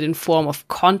 Is it in form of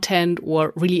content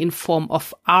or really in form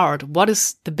of art? What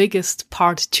is the biggest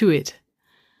part to it?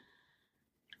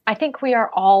 I think we are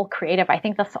all creative. I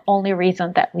think that's the only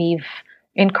reason that we've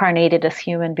incarnated as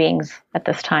human beings at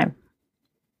this time.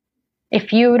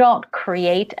 If you don't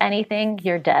create anything,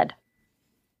 you're dead.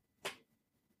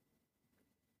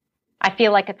 I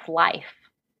feel like it's life.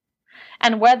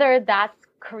 And whether that's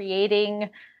creating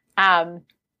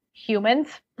humans,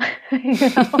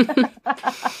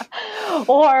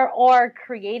 or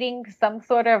creating some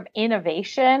sort of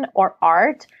innovation or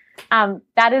art,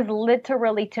 that is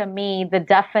literally, to me, the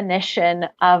definition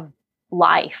of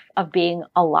life, of being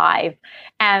alive.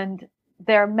 And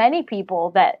there are many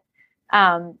people that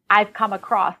I've come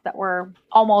across that were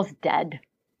almost dead.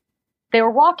 They were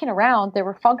walking around, they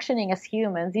were functioning as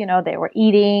humans, they were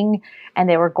eating and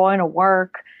they were going to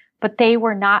work, but they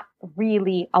were not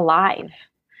really alive.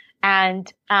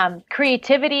 And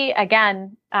creativity,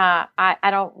 again, I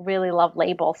don't really love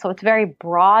labels, so it's very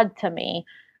broad to me.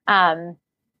 Like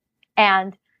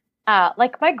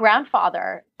my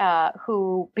grandfather,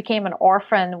 who became an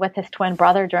orphan with his twin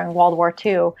brother during World War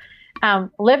II,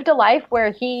 lived a life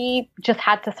where he just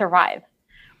had to survive.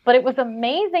 But it was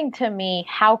amazing to me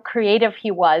how creative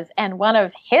he was. And one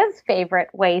of his favorite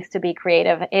ways to be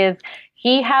creative is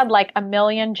he had like 1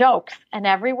 million jokes. And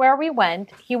everywhere we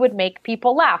went, he would make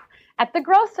people laugh. At the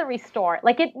grocery store,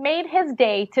 like it made his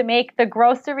day to make the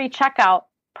grocery checkout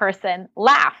person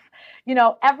laugh.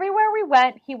 Everywhere we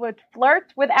went, he would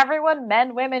flirt with everyone,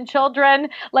 men, women, children.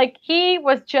 Like he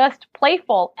was just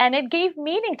playful, and it gave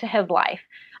meaning to his life.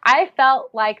 I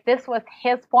felt like this was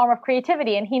his form of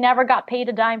creativity, and he never got paid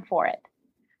a dime for it.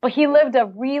 But he lived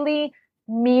a really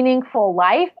meaningful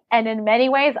life. And in many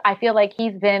ways, I feel like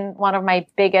he's been one of my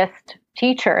biggest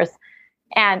teachers.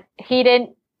 And he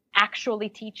didn't actually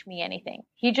teach me anything.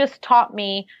 He just taught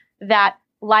me that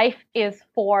life is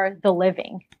for the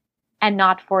living and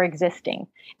not for existing.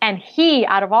 And he,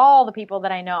 out of all the people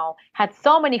that I know, had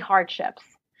so many hardships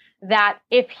that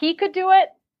if he could do it,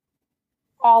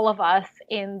 all of us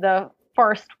in the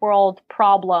first world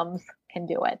problems can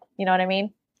do it. You know what I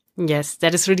mean? Yes,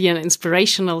 that is really an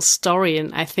inspirational story,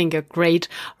 and I think a great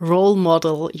role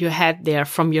model you had there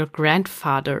from your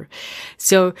grandfather.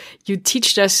 So you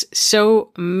taught us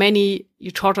so many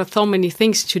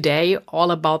things today,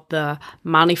 all about the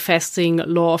manifesting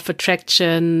law of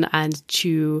attraction and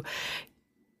to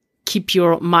keep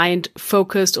your mind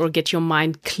focused or get your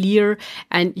mind clear.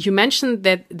 And you mentioned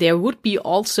that there would be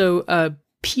also a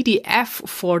PDF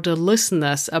for the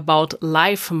listeners about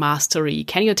life mastery.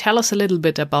 Can you tell us a little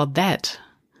bit about that?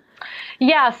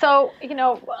 Yeah, so,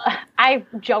 I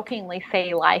jokingly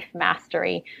say life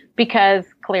mastery because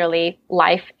clearly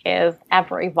life is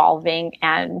ever evolving,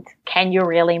 and can you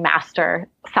really master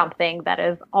something that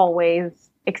is always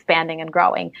expanding and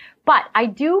growing? But I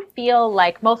do feel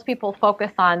like most people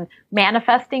focus on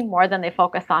manifesting more than they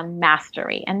focus on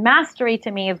mastery. And mastery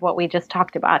to me is what we just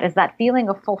talked about, is that feeling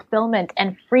of fulfillment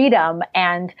and freedom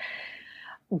and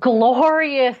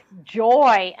glorious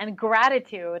joy and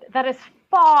gratitude that is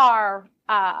far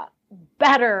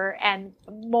better and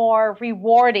more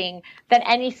rewarding than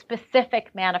any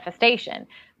specific manifestation.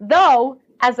 Though,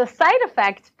 as a side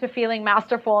effect to feeling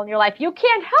masterful in your life, you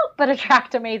can't help but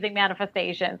attract amazing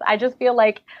manifestations. I just feel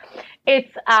like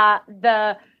it's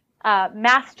the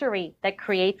mastery that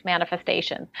creates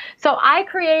manifestations. So I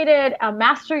created a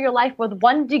Master Your Life with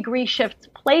 1 Degree Shifts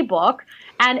playbook,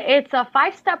 and it's a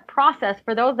 5-step process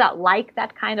for those that like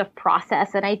that kind of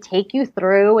process. And I take you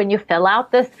through, and you fill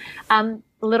out this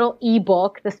little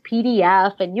ebook, this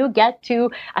PDF, and you get to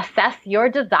assess your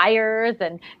desires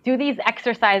and do these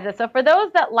exercises. So for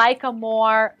those that like a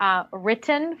more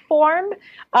written form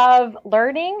of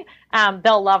learning,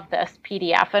 they'll love this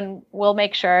PDF, and we'll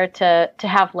make sure to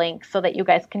have links so that you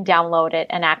guys can download it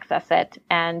and access it.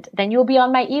 And then you'll be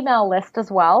on my email list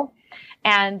as well.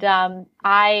 And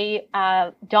I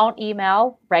don't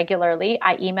email regularly.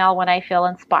 I email when I feel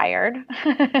inspired,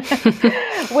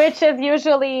 which is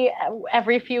usually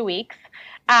every few weeks.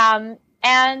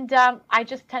 And I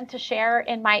just tend to share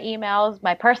in my emails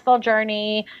my personal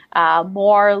journey,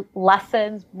 more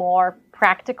lessons, more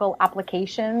practical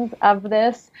applications of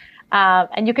this.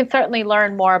 And you can certainly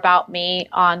learn more about me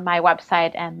on my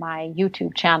website and my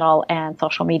YouTube channel and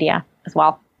social media as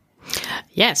well.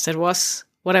 Yes, that was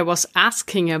what I was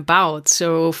asking about.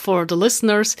 So for the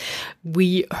listeners,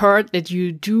 we heard that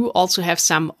you do also have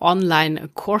some online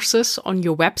courses on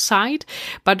your website,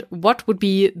 but what would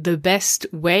be the best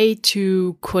way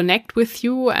to connect with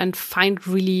you and find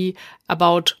really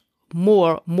about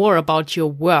more about your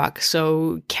work?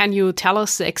 So can you tell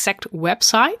us the exact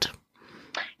website?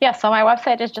 Yeah, so my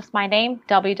website is just my name,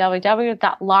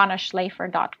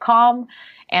 www.lanaschlafer.com.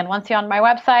 And once you're on my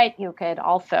website, you could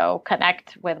also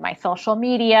connect with my social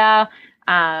media.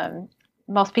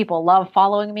 Most people love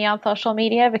following me on social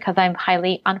media because I'm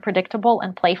highly unpredictable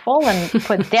and playful and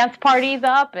put dance parties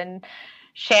up and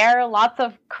share lots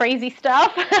of crazy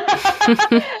stuff.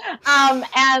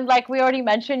 And like we already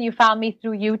mentioned, you found me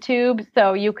through YouTube.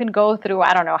 So you can go through,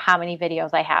 I don't know how many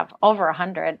videos I have, over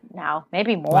 100 now,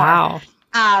 maybe more. Wow.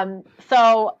 And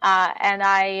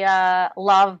I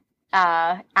love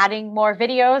adding more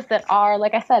videos that are,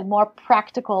 like I said, more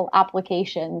practical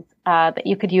applications that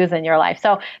you could use in your life.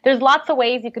 So there's lots of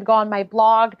ways you could go on my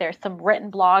blog. There's some written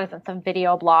blogs and some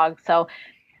video blogs. So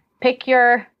pick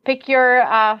your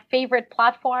favorite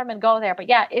platform and go there. But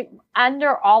yeah,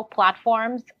 under all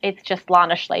platforms, it's just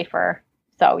Lana Schlafer.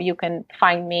 So you can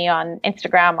find me on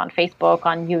Instagram, on Facebook,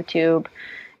 on YouTube,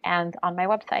 and on my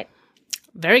website.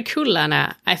 Very cool,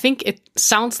 Lana. I think it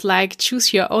sounds like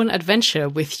choose your own adventure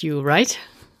with you, right?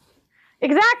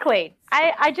 Exactly.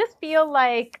 I just feel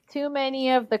like too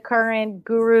many of the current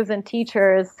gurus and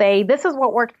teachers say, this is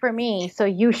what worked for me, so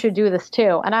you should do this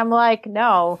too. And I'm like,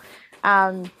 no,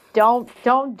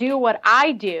 don't do what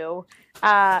I do.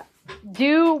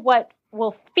 Do what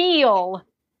will feel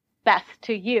best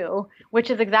to you,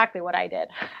 which is exactly what I did.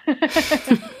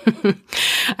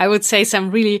 I would say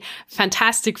some really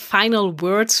fantastic final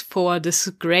words for this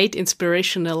great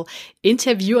inspirational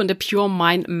interview on the Pure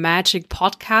Mind Magic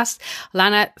podcast.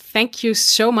 Lana, thank you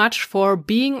so much for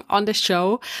being on the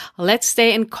show. Let's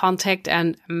stay in contact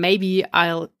and maybe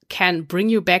can bring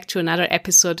you back to another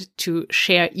episode to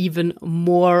share even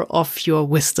more of your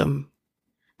wisdom.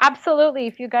 Absolutely.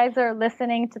 If you guys are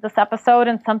listening to this episode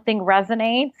and something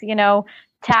resonates,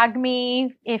 tag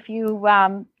me if you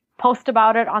post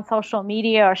about it on social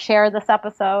media or share this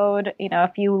episode.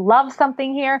 If you love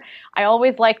something here, I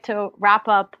always like to wrap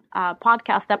up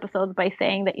podcast episodes by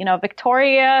saying that,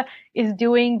 Victoria is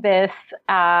doing this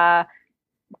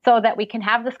so that we can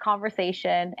have this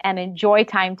conversation and enjoy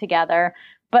time together,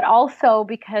 but also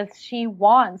because she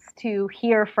wants to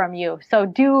hear from you. So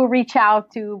do reach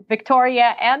out to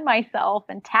Victoria and myself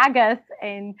and tag us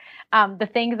in the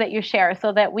things that you share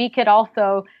so that we could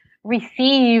also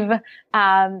receive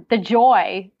the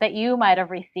joy that you might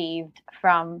have received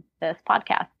from this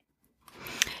podcast.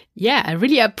 Yeah, I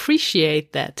really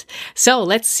appreciate that. So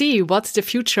let's see what the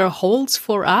future holds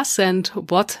for us and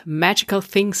what magical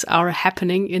things are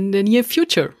happening in the near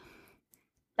future.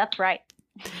 That's right.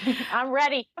 I'm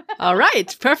ready. All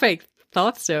right. Perfect.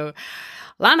 Thought so.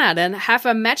 Lana, then have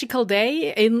a magical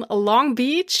day in Long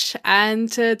Beach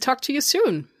and talk to you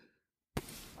soon.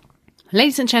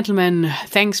 Ladies and gentlemen,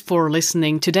 thanks for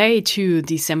listening today to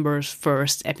December's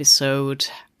first episode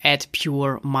at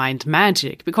Pure Mind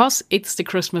Magic. Because it's the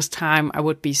Christmas time, I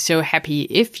would be so happy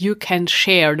if you can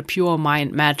share the Pure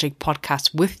Mind Magic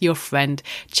podcast with your friend.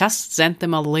 Just send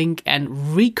them a link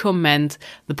and recommend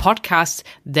the podcast.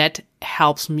 That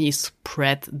helps me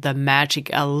spread the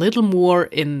magic a little more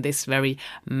in this very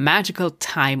magical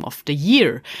time of the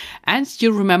year. And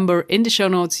you remember, in the show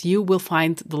notes, you will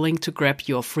find the link to grab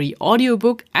your free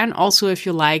audiobook. And also, if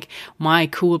you like, my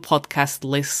cool podcast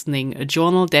listening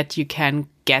journal that you can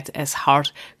get as hard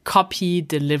copy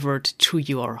delivered to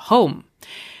your home.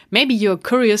 Maybe you're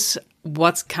curious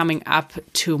what's coming up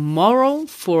tomorrow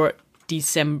for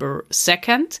December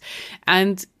 2nd.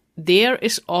 And there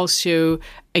is also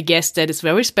a guest that is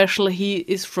very special. He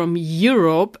is from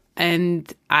Europe,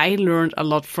 and I learned a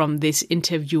lot from this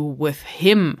interview with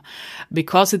him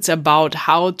because it's about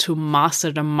how to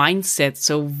master the mindset.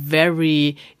 So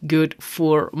very good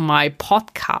for my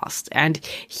podcast. And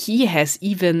he has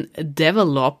even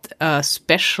developed a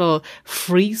special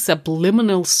free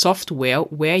subliminal software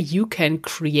where you can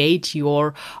create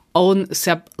your own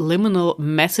subliminal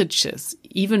messages,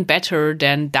 even better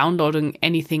than downloading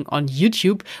anything on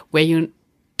YouTube where you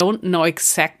don't know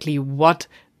exactly what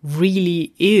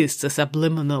really is the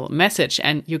subliminal message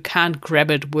and you can't grab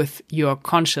it with your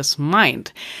conscious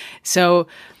mind. So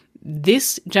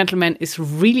this gentleman is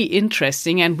really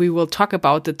interesting, and we will talk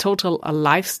about the total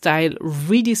lifestyle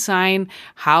redesign,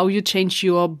 how you change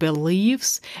your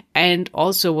beliefs, and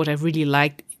also what I really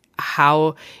liked,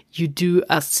 how you do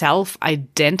a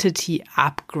self-identity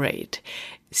upgrade.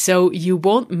 So you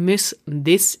won't miss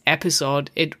this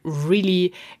episode. It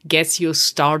really gets you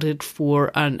started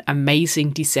for an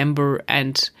amazing December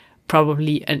and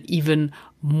probably an even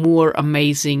more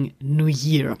amazing new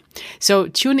year. So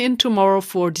tune in tomorrow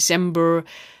for December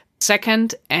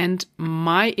 2nd and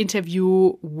my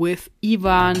interview with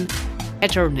Ivan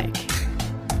Etternick.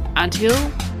 Until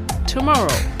tomorrow,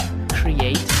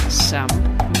 create some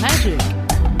magic.